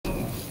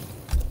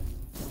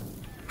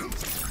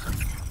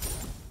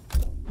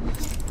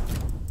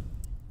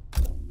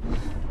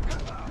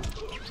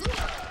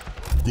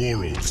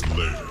Goro's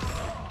lair.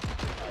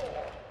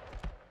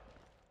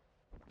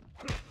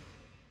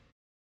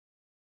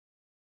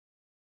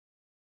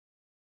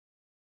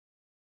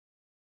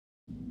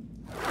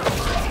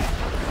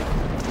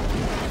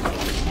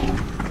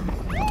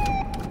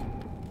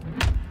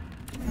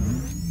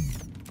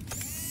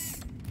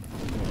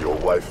 Your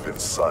wife and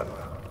son.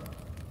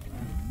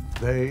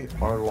 They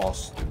are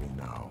lost to me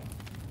now.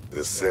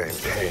 The same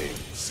pain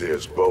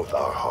sears both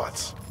our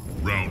hearts.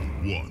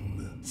 Round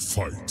 1,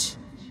 fight.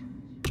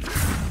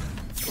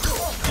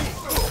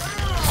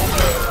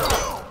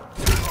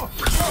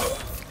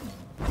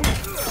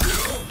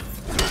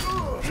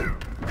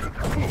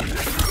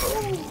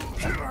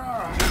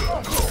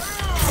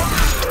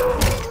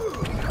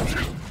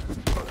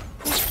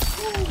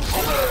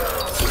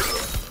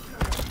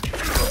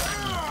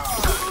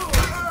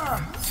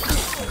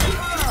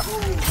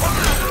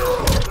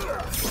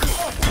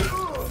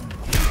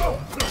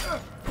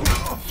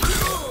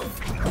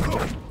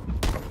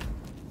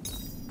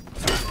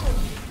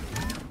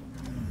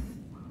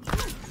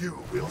 You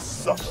will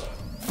suffer.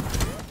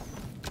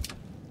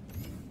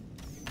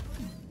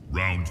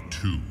 Round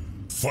 2,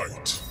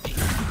 fight.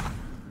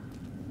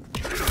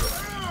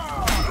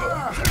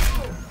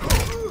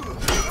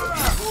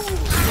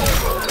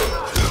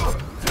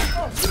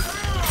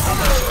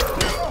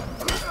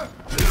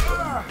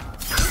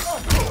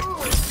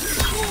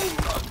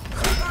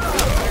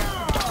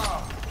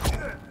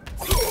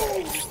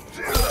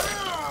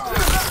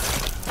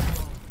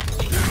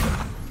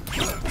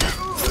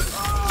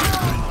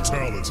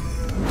 Brutality.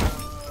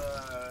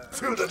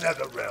 To the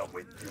nether realm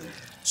with you.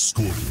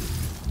 Scorpion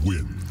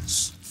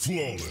wins.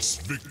 Flawless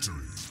victory.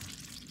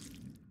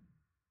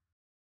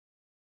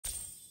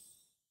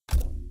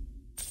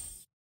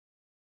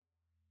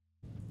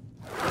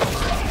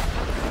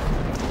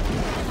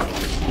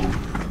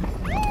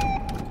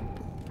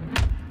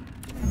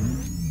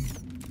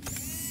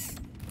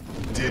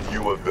 Did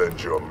you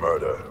avenge your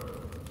murder?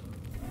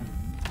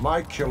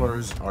 My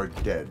killers are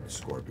dead,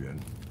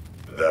 Scorpion.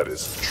 That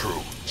is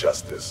true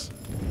justice.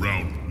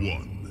 Round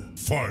 1,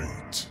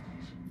 fight.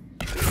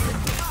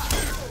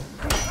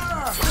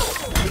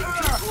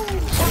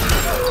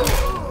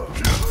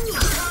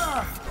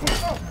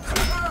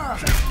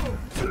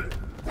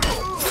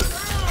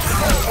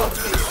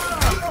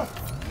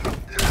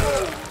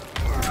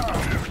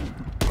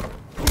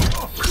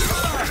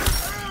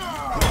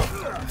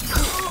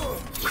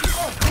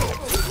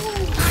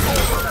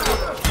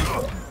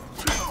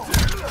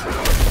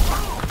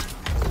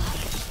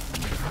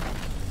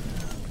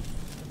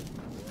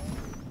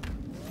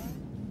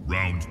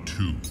 Round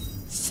 2,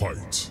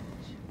 fight.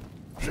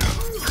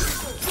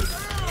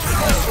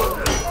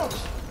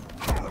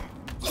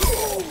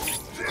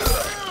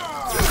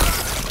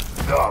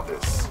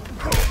 Novice.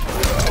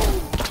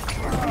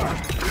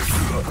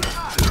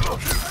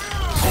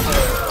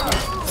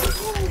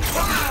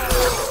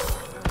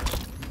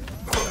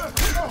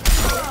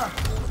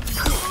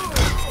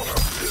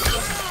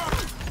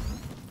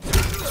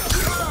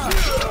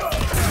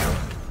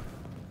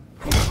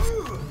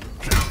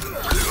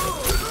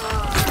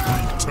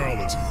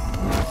 Brutality.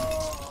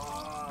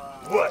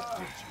 What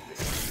did you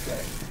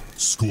expect?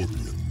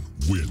 Scorpion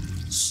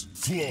wins.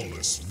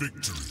 Flawless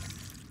victory.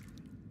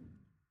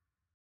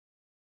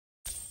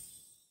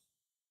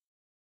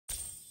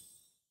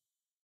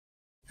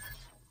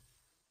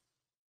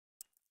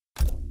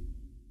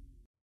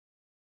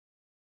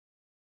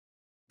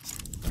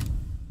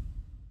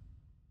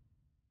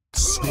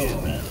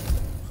 Scorpion.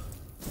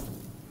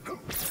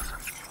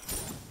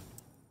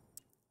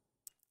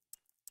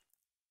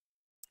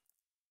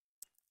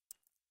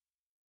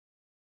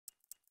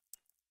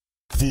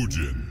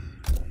 Fujin.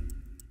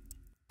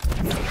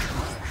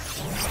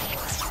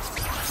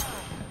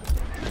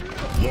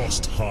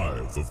 Lost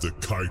Hive of the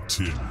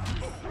Kaitin.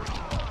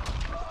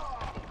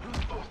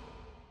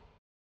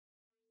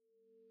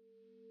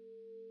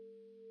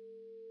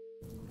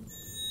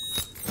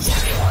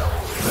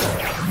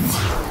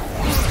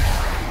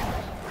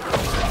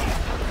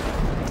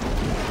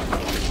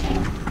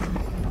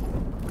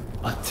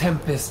 A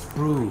tempest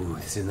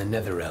brews in the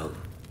Netherrealm.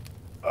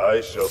 I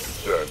shall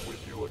stand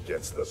with you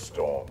against the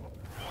storm.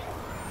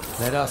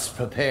 Let us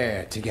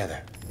prepare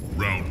together.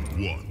 Round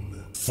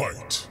 1,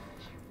 fight.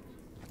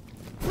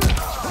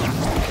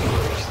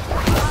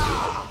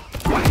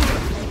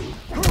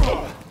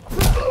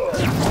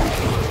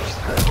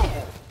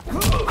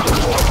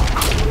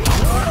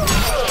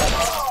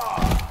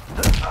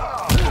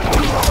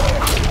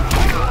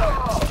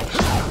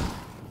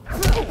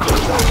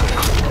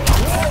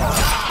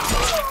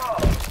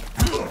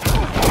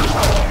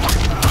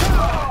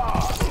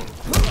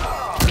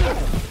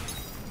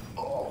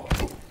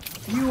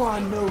 You are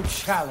no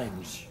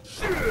challenge.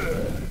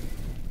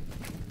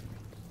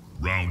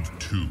 Round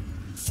 2,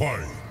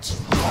 fight.